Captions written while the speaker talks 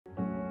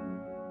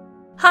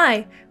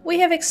Hi, we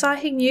have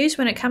exciting news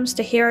when it comes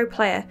to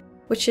HieroPlayer,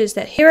 which is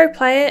that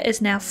HieroPlayer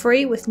is now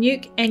free with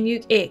Nuke and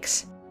Nuke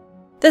X.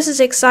 This is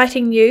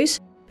exciting news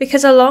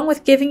because along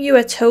with giving you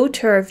a tool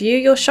to review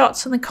your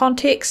shots in the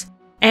context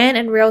and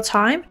in real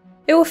time,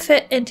 it will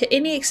fit into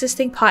any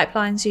existing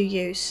pipelines you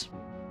use.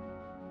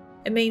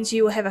 It means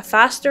you will have a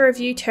faster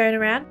review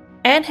turnaround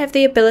and have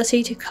the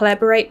ability to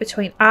collaborate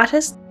between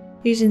artists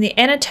using the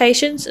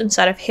annotations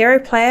inside of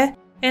HieroPlayer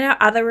and our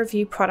other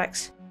review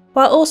products,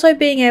 while also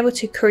being able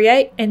to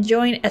create and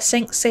join a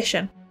sync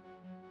session.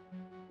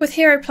 With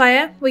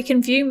HieroPlayer, we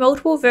can view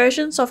multiple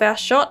versions of our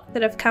shot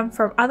that have come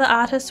from other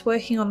artists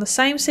working on the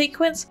same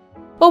sequence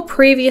or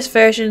previous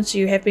versions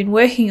you have been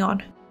working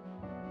on.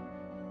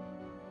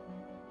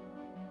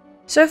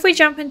 So if we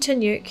jump into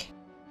Nuke,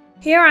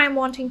 here I am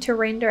wanting to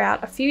render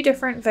out a few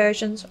different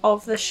versions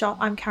of the shot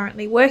I'm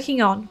currently working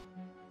on.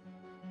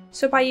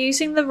 So by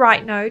using the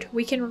right node,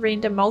 we can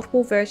render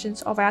multiple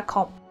versions of our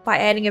comp by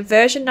adding a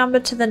version number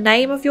to the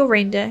name of your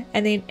render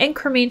and then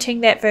incrementing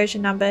that version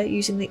number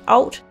using the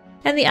Alt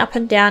and the up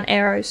and down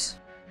arrows.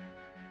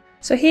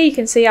 So here you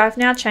can see I've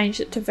now changed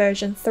it to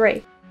version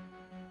 3.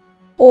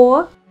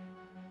 Or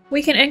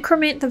we can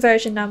increment the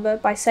version number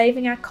by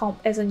saving our comp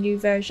as a new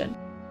version.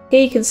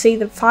 Here you can see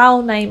the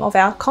file name of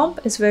our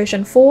comp is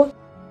version 4,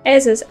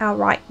 as is our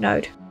right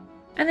node.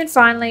 And then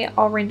finally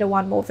I'll render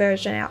one more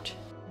version out.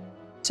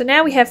 So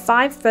now we have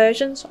 5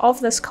 versions of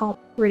this comp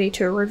ready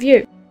to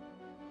review.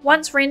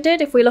 Once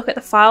rendered, if we look at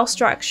the file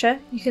structure,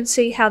 you can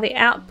see how the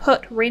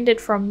output rendered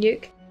from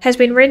Nuke has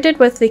been rendered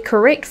with the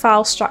correct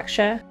file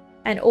structure,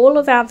 and all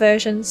of our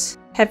versions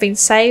have been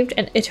saved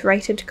and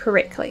iterated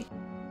correctly.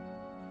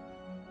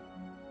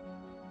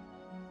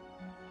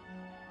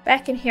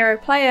 Back in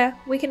HieroPlayer,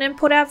 we can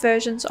input our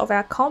versions of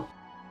our comp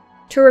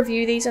to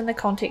review these in the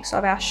context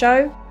of our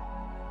show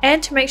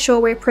and to make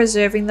sure we're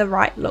preserving the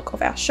right look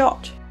of our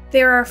shot.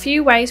 There are a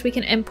few ways we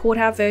can import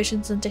our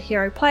versions into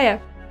HieroPlayer.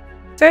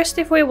 First,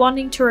 if we're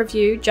wanting to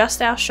review just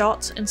our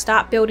shots and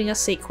start building a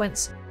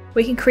sequence,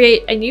 we can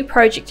create a new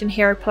project in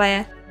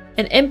HieroPlayer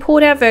and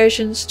import our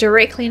versions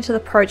directly into the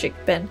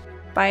project bin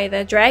by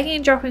either dragging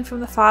and dropping from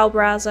the file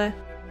browser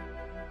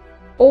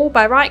or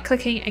by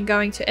right-clicking and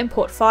going to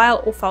import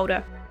file or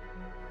folder.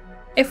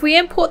 If we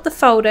import the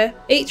folder,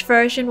 each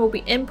version will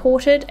be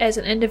imported as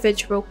an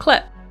individual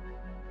clip.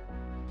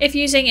 If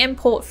using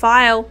import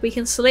file, we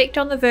can select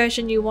on the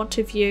version you want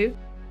to view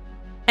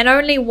and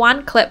only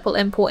one clip will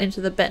import into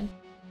the bin.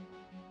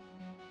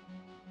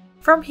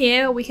 From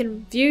here, we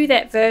can view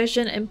that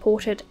version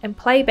imported and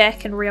play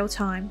back in real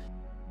time.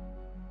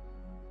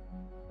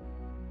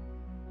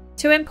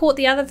 To import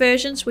the other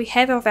versions we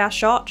have of our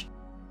shot,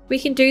 we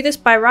can do this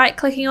by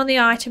right-clicking on the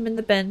item in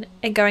the bin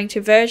and going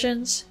to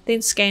Versions,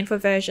 then Scan for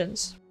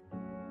Versions.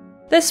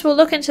 This will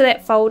look into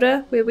that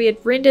folder where we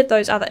had rendered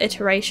those other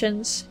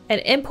iterations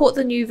and import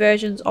the new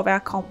versions of our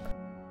comp.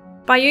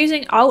 By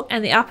using Alt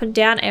and the up and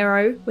down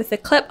arrow with the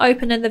clip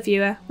open in the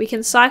viewer, we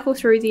can cycle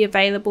through the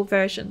available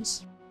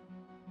versions.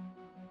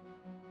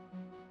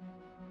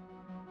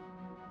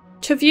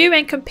 To view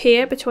and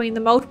compare between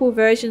the multiple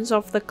versions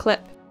of the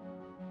clip,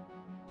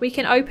 we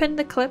can open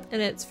the clip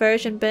in its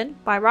version bin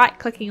by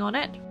right-clicking on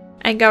it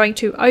and going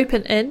to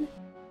Open in,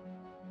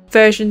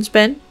 Versions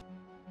bin.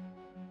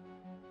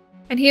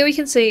 And here we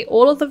can see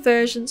all of the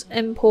versions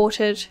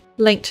imported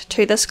linked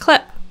to this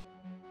clip.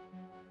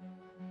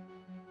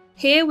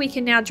 Here we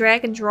can now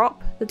drag and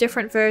drop the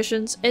different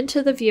versions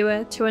into the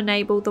viewer to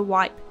enable the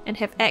wipe and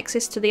have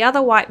access to the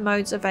other wipe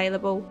modes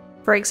available,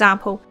 for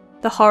example,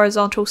 the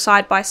horizontal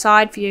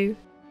side-by-side view,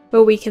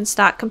 where we can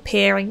start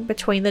comparing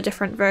between the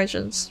different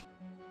versions.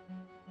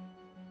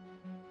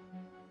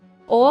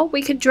 Or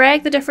we could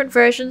drag the different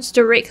versions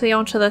directly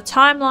onto the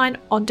timeline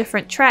on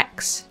different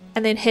tracks,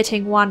 and then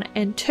hitting 1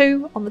 and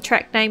 2 on the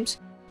track names,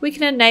 we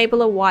can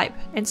enable a wipe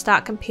and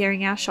start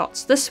comparing our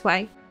shots this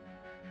way.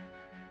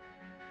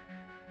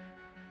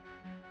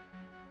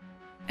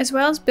 As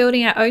well as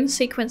building our own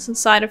sequence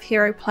inside of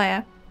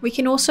HieroPlayer, we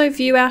can also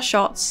view our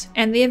shots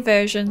and their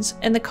versions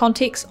in the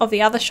context of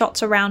the other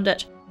shots around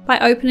it by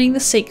opening the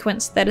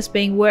sequence that is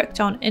being worked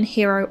on in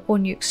Hiero or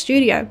Nuke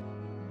Studio,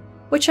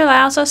 which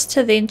allows us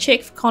to then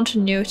check for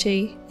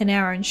continuity in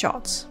our own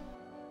shots.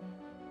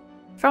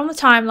 From the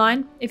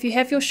timeline, if you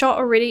have your shot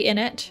already in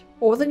it,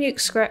 or the Nuke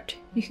script,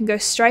 you can go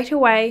straight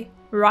away,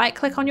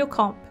 right-click on your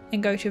comp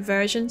and go to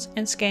Versions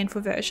and Scan for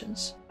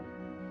Versions.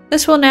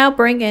 This will now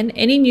bring in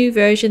any new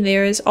version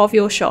there is of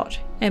your shot,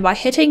 and by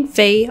hitting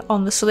V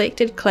on the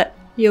selected clip,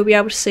 you'll be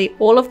able to see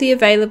all of the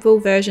available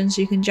versions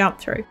you can jump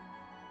through.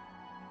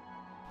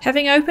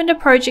 Having opened a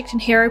project in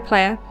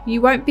HieroPlayer,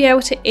 you won't be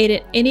able to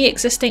edit any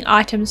existing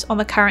items on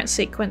the current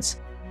sequence,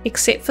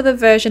 except for the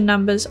version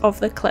numbers of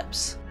the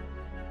clips.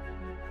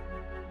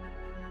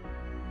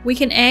 We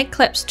can add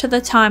clips to the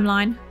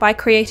timeline by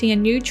creating a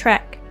new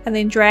track and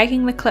then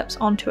dragging the clips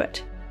onto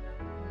it.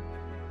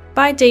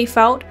 By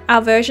default,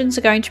 our versions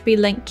are going to be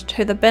linked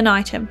to the bin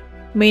item,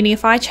 meaning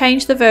if I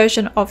change the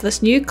version of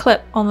this new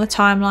clip on the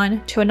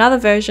timeline to another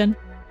version,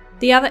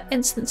 the other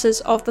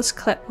instances of this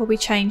clip will be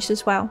changed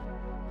as well.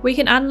 We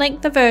can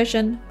unlink the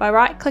version by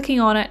right-clicking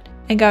on it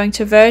and going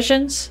to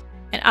Versions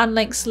and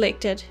Unlink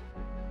Selected.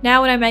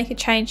 Now when I make a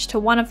change to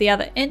one of the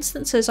other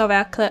instances of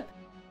our clip,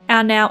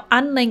 our now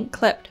unlinked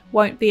clip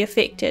won't be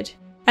affected,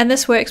 and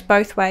this works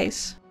both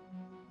ways.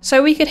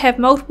 So we could have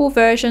multiple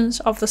versions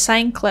of the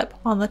same clip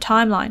on the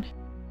timeline.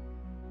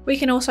 We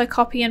can also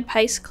copy and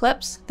paste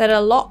clips that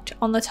are locked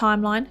on the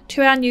timeline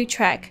to our new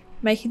track,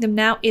 making them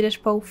now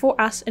editable for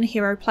us in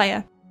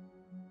HieroPlayer.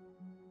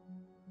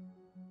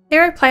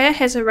 HieroPlayer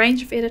has a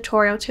range of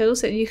editorial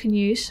tools that you can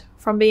use,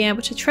 from being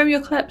able to trim your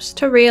clips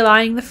to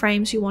realigning the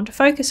frames you want to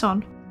focus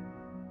on.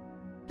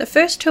 The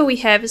first tool we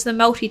have is the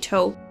Multi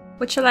tool,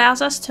 which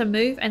allows us to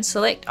move and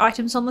select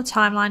items on the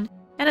timeline,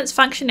 and its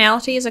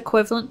functionality is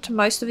equivalent to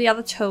most of the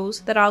other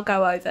tools that I'll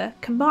go over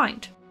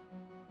combined.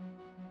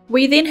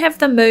 We then have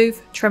the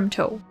Move Trim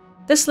tool.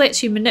 This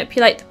lets you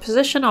manipulate the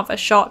position of a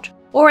shot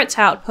or its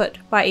output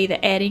by either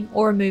adding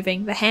or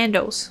removing the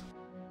handles.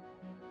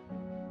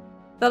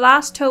 The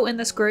last tool in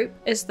this group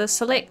is the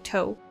Select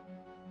tool,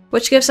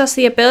 which gives us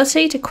the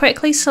ability to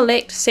quickly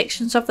select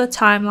sections of the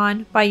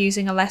timeline by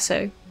using a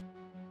lasso.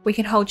 We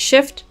can hold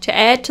Shift to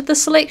add to the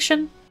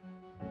selection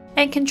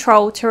and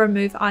Control to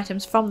remove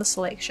items from the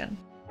selection.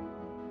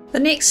 The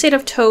next set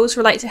of tools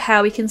relate to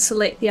how we can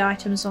select the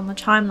items on the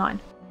timeline.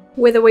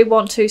 Whether we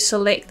want to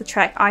select the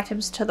track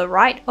items to the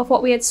right of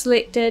what we had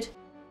selected,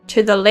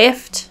 to the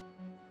left,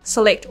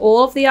 select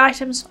all of the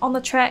items on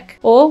the track,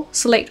 or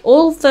select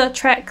all of the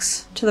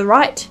tracks to the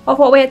right of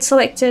what we had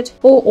selected,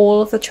 or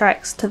all of the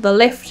tracks to the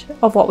left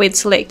of what we had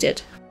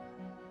selected.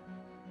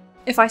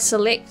 If I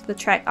select the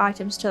track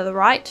items to the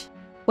right,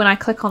 when I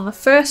click on the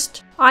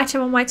first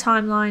item on my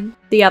timeline,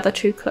 the other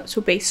two clips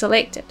will be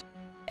selected.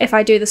 If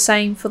I do the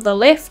same for the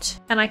left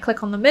and I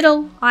click on the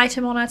middle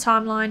item on our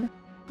timeline,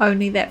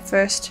 only that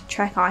first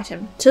track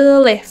item to the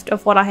left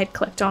of what I had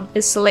clicked on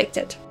is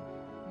selected.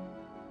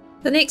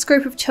 The next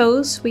group of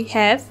tools we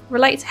have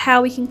relate to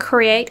how we can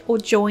create or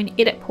join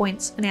edit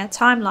points in our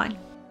timeline.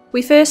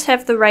 We first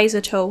have the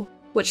Razor tool,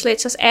 which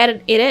lets us add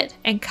an edit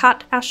and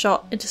cut our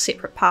shot into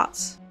separate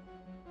parts.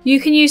 You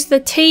can use the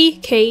T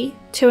key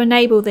to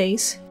enable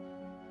these.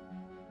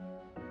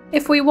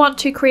 If we want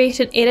to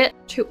create an edit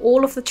to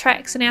all of the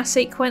tracks in our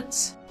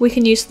sequence, we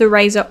can use the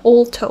Razor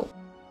All tool.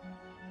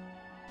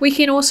 We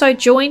can also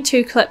join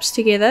two clips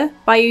together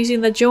by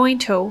using the Join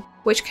tool,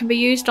 which can be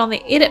used on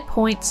the edit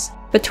points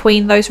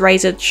between those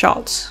razored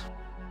shots.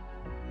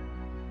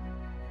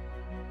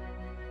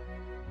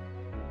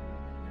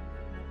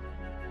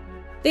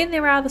 Then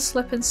there are the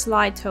Slip and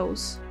Slide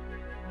tools.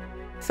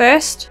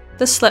 First,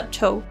 the Slip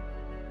tool.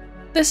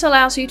 This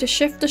allows you to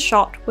shift the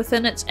shot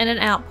within its in and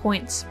out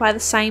points by the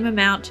same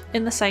amount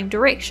in the same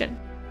direction,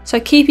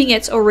 so keeping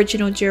its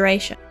original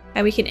duration,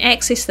 and we can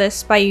access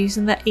this by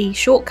using the E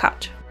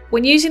shortcut.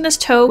 When using this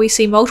tool, we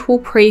see multiple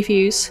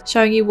previews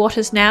showing you what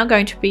is now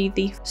going to be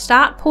the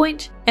start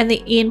point and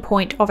the end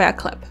point of our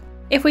clip.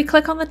 If we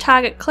click on the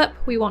target clip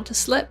we want to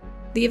slip,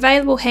 the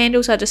available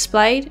handles are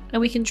displayed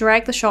and we can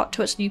drag the shot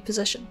to its new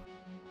position.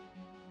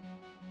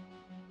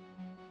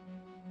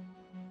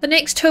 The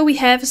next tool we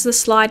have is the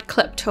Slide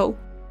Clip tool.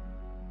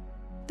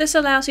 This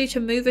allows you to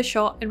move a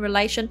shot in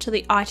relation to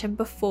the item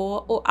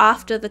before or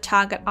after the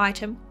target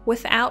item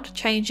without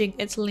changing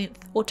its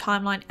length or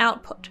timeline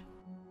output.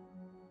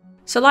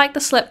 So like the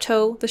Slip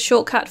tool, the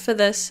shortcut for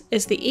this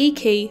is the E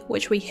key,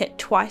 which we hit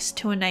twice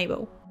to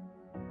enable.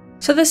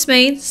 So this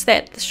means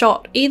that the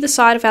shot either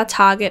side of our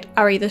target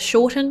are either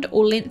shortened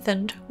or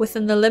lengthened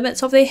within the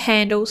limits of their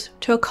handles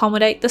to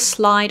accommodate the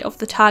slide of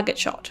the target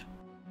shot.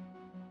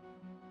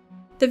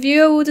 The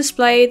viewer will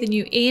display the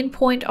new end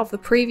point of the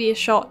previous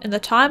shot in the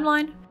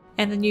timeline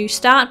and the new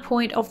start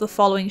point of the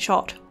following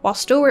shot, while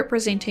still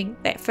representing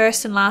that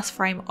first and last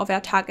frame of our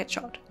target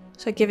shot,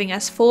 so giving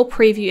us 4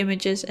 preview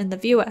images in the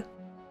viewer.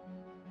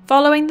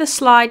 Following the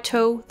Slide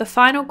tool, the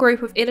final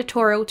group of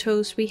editorial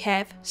tools we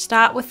have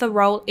start with the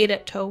Roll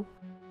Edit tool.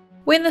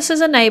 When this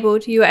is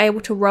enabled, you are able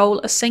to roll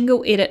a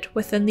single edit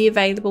within the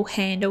available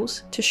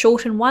handles to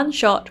shorten one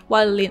shot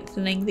while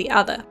lengthening the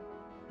other,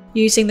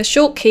 using the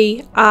short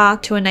key R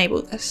to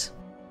enable this.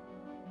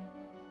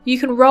 You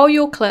can roll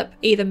your clip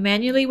either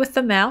manually with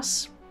the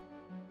mouse,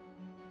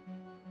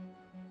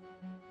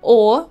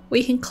 or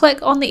we can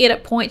click on the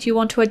edit point you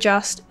want to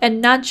adjust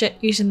and nudge it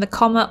using the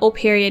comma or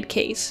period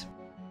keys.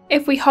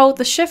 If we hold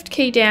the Shift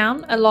key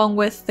down along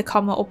with the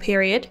comma or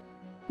period,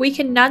 we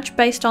can nudge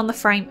based on the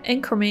frame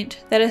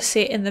increment that is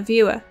set in the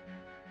viewer.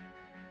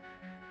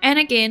 And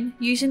again,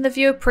 using the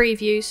viewer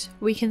previews,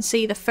 we can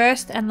see the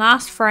first and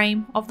last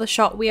frame of the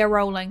shot we are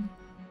rolling.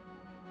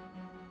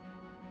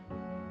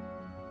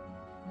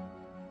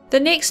 The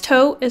next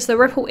tool is the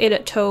Ripple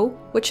Edit tool,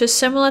 which is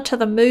similar to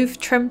the Move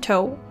Trim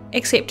tool,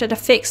 except it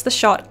affects the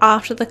shot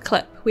after the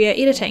clip we are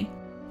editing,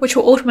 which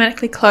will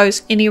automatically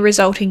close any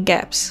resulting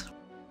gaps.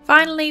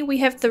 Finally, we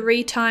have the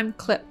Retime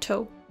Clip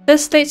tool.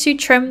 This lets you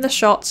trim the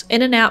shot's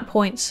in and out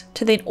points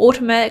to then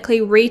automatically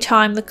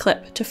retime the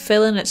clip to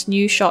fill in its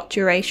new shot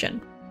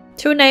duration.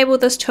 To enable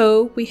this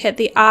tool, we hit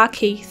the R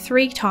key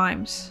 3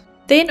 times.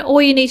 Then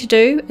all you need to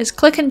do is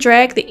click and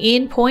drag the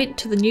end point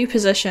to the new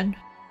position,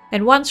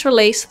 and once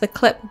released the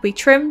clip will be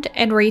trimmed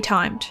and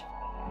retimed.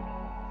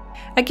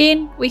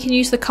 Again, we can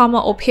use the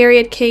comma or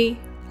period key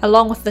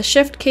along with the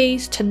shift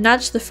keys to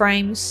nudge the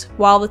frames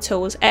while the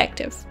tool is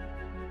active.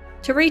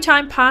 To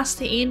retime past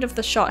the end of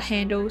the shot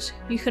handles,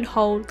 you can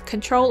hold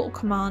Ctrl or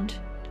Command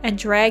and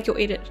drag your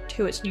edit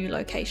to its new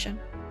location.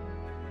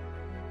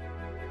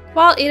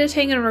 While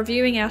editing and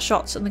reviewing our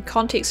shots in the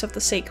context of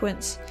the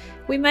sequence,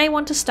 we may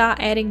want to start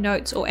adding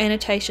notes or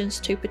annotations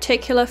to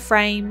particular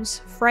frames,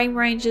 frame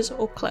ranges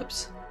or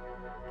clips.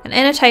 And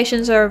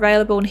annotations are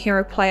available in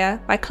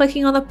HieroPlayer by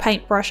clicking on the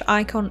paintbrush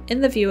icon in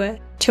the viewer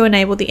to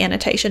enable the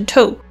annotation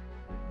tool.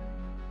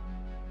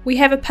 We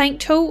have a paint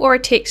tool or a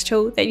text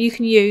tool that you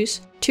can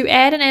use to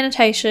add an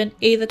annotation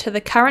either to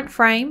the current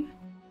frame,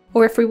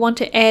 or if we want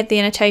to add the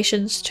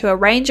annotations to a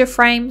range of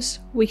frames,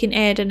 we can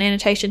add an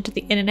annotation to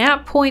the in and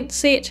out point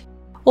set,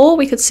 or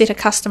we could set a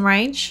custom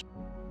range.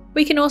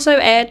 We can also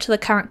add to the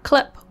current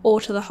clip or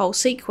to the whole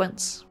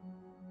sequence.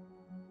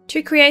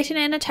 To create an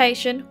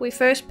annotation, we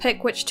first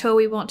pick which tool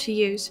we want to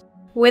use,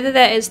 whether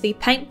that is the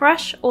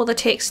paintbrush or the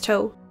text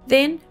tool.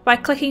 Then, by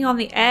clicking on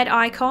the add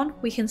icon,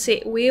 we can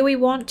set where we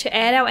want to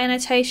add our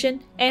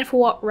annotation and for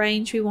what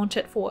range we want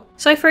it for.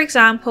 So for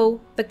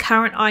example, the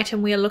current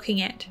item we are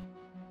looking at.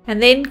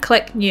 And then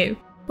click New.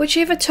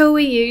 Whichever tool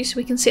we use,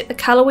 we can set the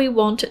colour we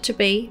want it to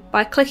be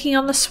by clicking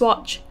on the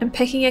swatch and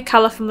picking a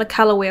colour from the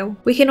colour wheel.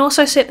 We can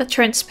also set the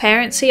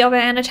transparency of our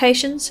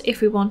annotations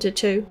if we wanted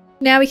to.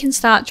 Now we can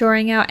start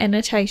drawing our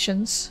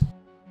annotations.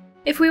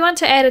 If we want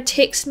to add a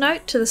text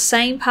note to the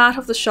same part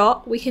of the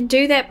shot, we can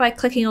do that by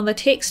clicking on the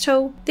text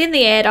tool, then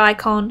the add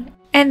icon,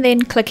 and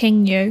then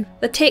clicking New.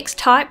 The text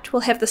typed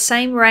will have the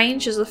same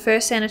range as the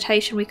first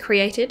annotation we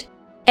created,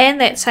 and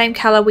that same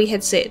colour we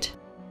had set.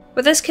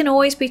 But this can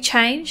always be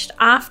changed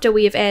after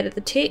we have added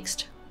the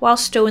text, while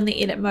still in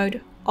the edit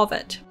mode of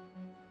it,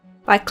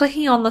 by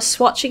clicking on the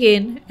swatch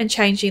again and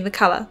changing the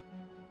colour.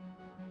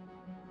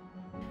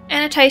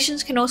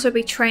 Annotations can also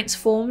be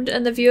transformed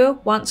in the viewer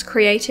once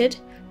created,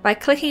 by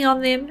clicking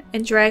on them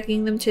and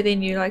dragging them to their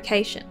new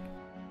location.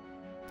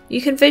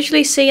 You can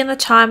visually see in the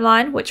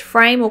timeline which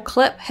frame or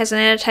clip has an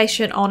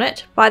annotation on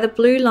it by the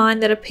blue line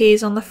that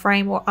appears on the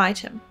frame or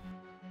item.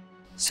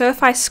 So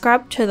if I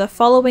scrub to the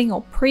following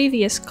or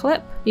previous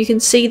clip, you can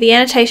see the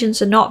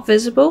annotations are not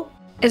visible,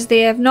 as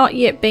there have not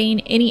yet been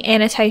any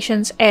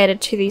annotations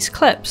added to these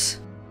clips.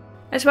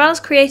 As well as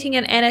creating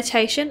an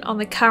annotation on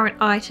the current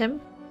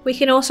item, we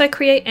can also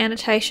create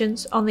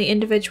annotations on the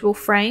individual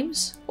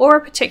frames or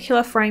a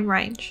particular frame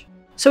range.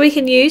 So we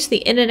can use the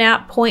in and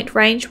out point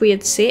range we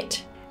had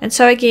set, and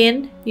so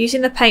again,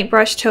 using the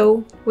paintbrush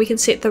tool, we can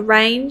set the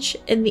range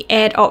in the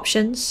add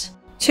options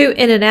to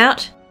in and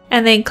out,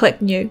 and then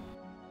click New.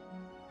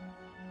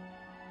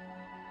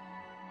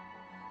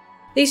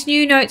 These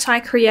new notes I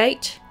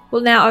create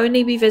will now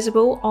only be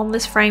visible on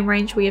this frame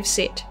range we have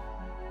set.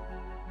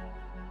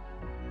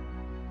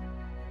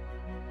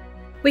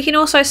 We can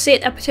also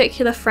set a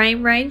particular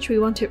frame range we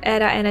want to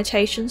add our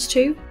annotations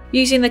to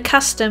using the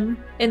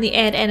custom in the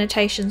Add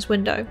Annotations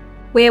window,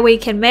 where we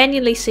can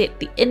manually set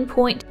the in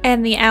point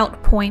and the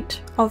out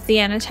point of the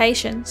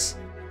annotations.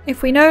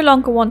 If we no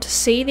longer want to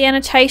see the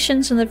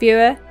annotations in the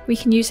viewer, we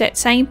can use that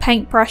same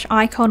paintbrush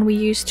icon we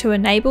used to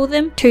enable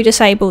them to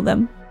disable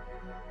them.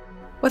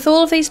 With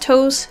all of these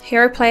tools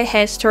HieroPlayer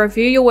has to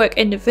review your work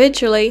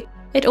individually,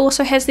 it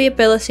also has the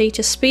ability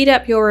to speed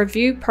up your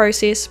review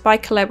process by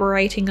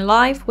collaborating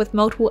live with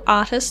multiple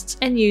artists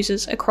and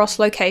users across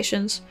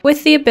locations,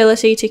 with the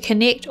ability to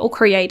connect or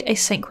create a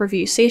sync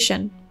review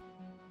session.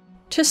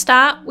 To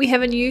start, we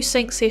have a new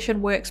sync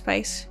session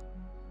workspace,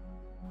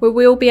 where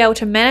we will be able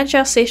to manage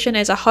our session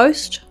as a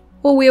host,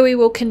 or where we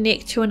will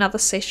connect to another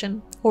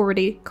session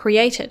already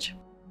created.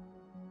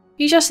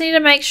 You just need to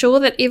make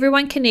sure that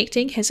everyone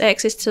connecting has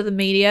access to the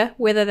media,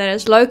 whether that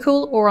is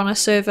local or on a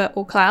server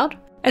or cloud,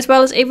 as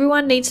well as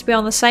everyone needs to be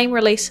on the same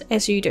release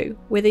as you do,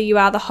 whether you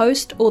are the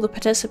host or the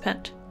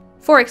participant.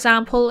 For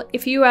example,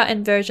 if you are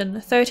in version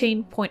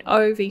 13.0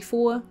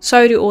 v4,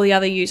 so do all the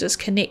other users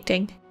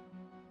connecting.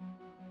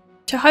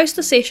 To host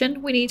the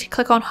session, we need to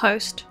click on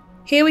Host.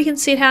 Here we can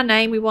set our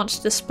name we want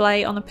to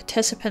display on the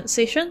participant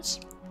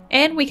sessions,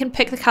 and we can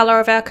pick the colour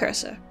of our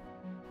cursor.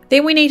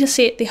 Then we need to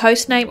set the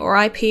host name or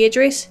IP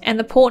address and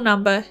the port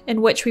number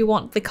in which we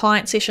want the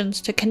client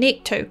sessions to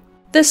connect to.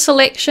 This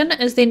selection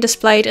is then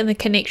displayed in the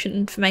connection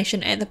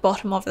information at the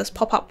bottom of this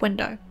pop-up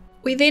window.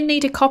 We then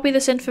need to copy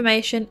this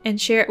information and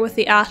share it with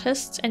the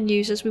artists and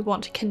users we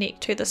want to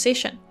connect to the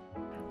session.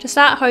 To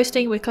start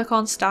hosting, we click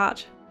on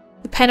Start.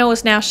 The panel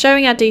is now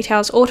showing our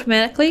details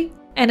automatically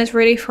and is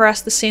ready for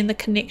us to send the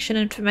connection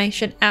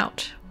information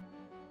out.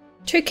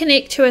 To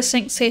connect to a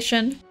sync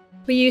session,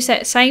 we use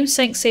that same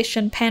sync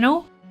session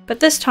panel,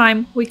 but this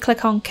time we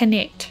click on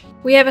Connect.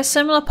 We have a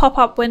similar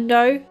pop-up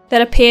window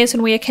that appears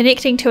when we are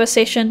connecting to a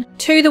session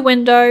to the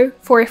window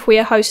for if we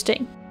are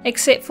hosting,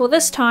 except for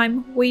this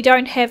time we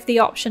don't have the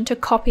option to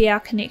copy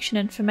our connection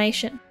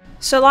information.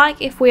 So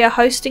like if we are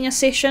hosting a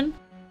session,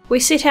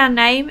 we set our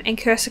name and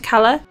cursor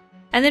color,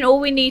 and then all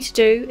we need to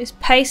do is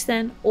paste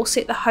in or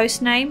set the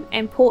host name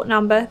and port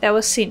number that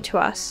was sent to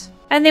us,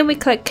 and then we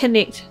click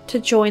connect to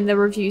join the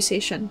review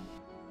session.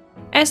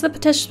 As the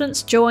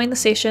participants join the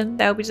session,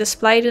 they will be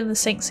displayed in the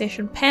sync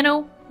session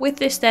panel with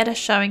their status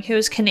showing who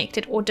is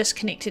connected or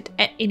disconnected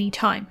at any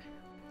time.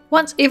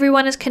 Once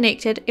everyone is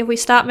connected, if we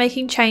start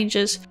making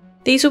changes,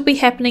 these will be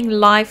happening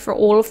live for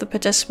all of the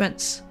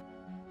participants.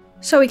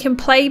 So we can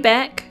play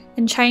back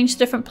and change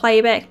different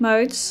playback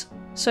modes.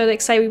 So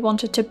let's say we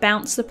wanted to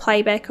bounce the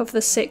playback of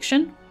this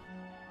section.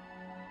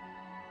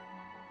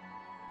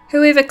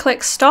 Whoever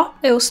clicks stop,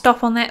 it will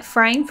stop on that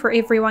frame for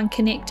everyone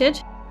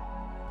connected.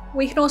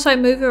 We can also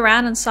move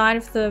around inside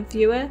of the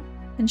viewer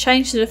and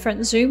change the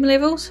different zoom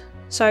levels,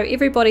 so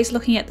everybody's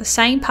looking at the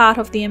same part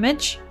of the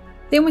image.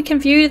 Then we can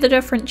view the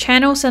different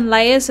channels and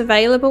layers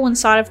available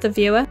inside of the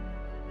viewer.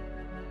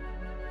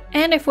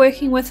 And if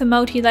working with a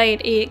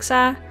multi-layered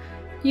EXR,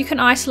 you can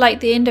isolate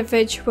the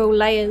individual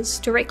layers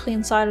directly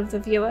inside of the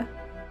viewer.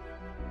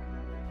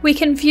 We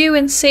can view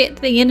and set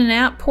the in and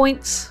out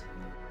points,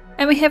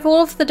 and we have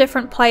all of the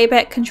different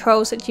playback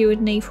controls that you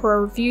would need for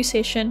a review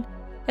session,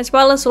 as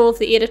well as all of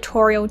the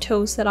editorial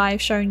tools that I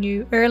have shown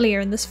you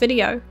earlier in this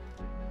video.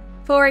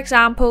 For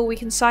example, we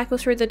can cycle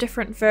through the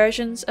different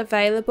versions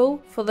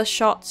available for the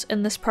shots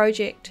in this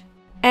project.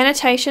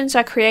 Annotations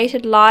are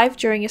created live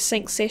during a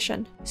sync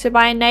session, so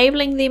by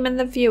enabling them in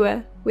the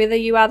viewer, whether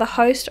you are the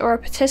host or a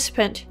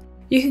participant,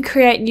 you can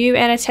create new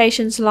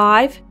annotations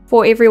live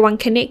for everyone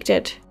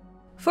connected.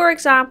 For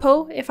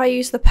example, if I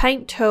use the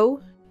paint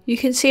tool, you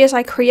can see as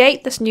I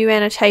create this new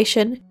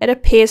annotation, it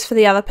appears for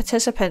the other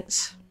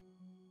participants.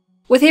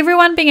 With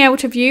everyone being able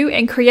to view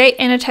and create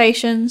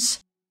annotations,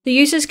 the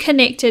users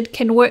connected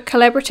can work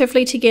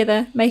collaboratively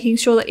together, making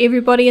sure that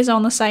everybody is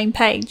on the same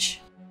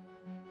page.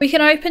 We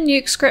can open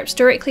Nuke scripts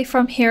directly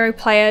from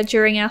HieroPlayer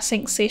during our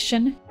sync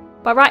session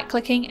by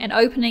right-clicking and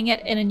opening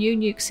it in a new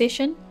Nuke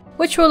session,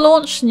 which will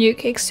launch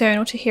Nuke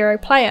external to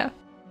HieroPlayer.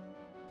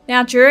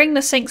 Now during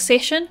the sync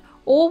session,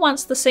 or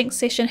once the sync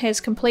session has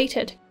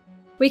completed,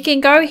 we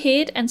can go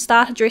ahead and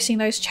start addressing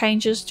those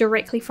changes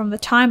directly from the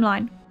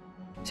timeline.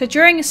 So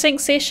during a sync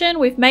session,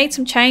 we've made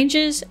some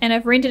changes and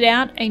have rendered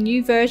out a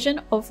new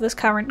version of this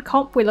current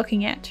comp we're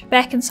looking at.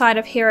 Back inside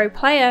of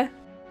HieroPlayer,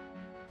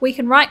 we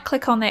can right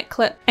click on that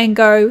clip and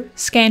go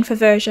scan for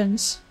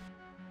versions.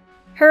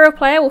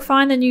 HieroPlayer will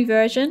find the new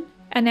version,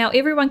 and now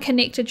everyone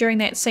connected during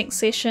that sync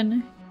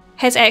session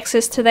has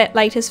access to that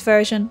latest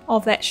version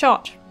of that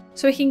shot.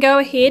 So we can go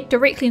ahead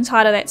directly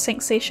inside of that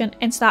sync session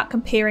and start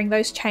comparing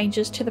those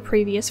changes to the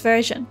previous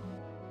version.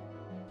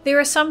 There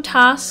are some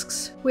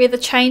tasks where the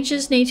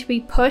changes need to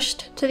be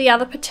pushed to the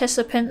other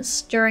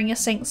participants during a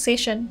sync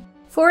session.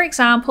 For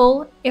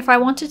example, if I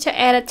wanted to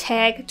add a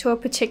tag to a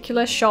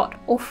particular shot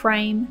or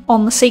frame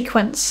on the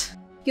sequence,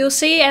 you'll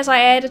see as I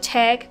add a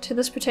tag to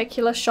this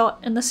particular shot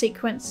in the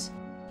sequence,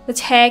 the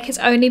tag has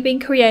only been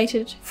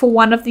created for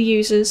one of the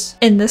users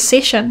in this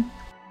session.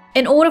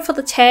 In order for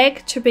the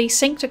tag to be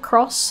synced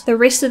across the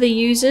rest of the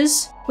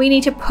users, we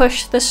need to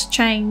push this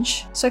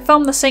change. So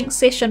from the sync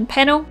session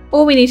panel,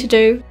 all we need to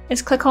do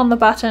is click on the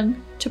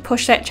button to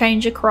push that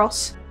change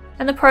across,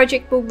 and the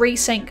project will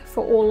resync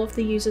for all of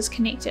the users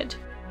connected.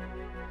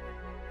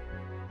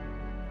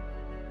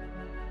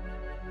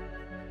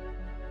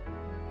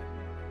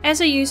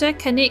 As a user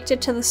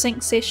connected to the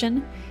sync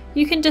session,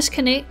 you can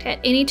disconnect at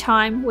any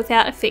time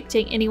without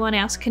affecting anyone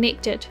else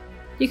connected.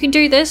 You can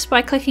do this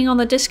by clicking on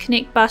the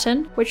disconnect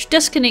button, which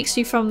disconnects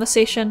you from the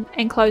session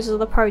and closes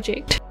the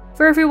project.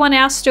 For everyone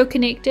else still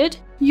connected,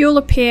 you'll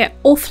appear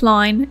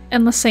offline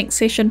in the sync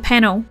session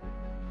panel.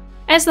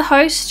 As the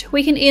host,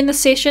 we can end the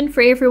session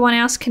for everyone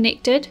else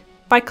connected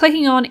by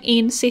clicking on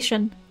End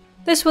Session.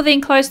 This will then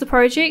close the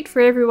project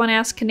for everyone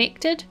else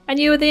connected, and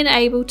you are then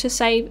able to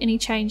save any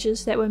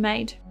changes that were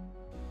made.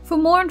 For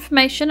more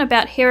information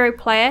about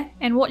HieroPlayer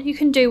and what you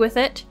can do with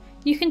it,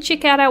 you can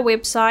check out our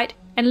website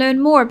and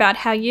learn more about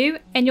how you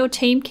and your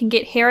team can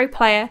get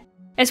HieroPlayer,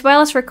 as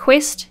well as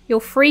request your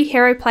free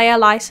HieroPlayer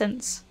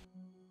license.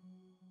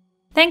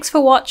 Thanks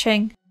for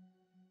watching.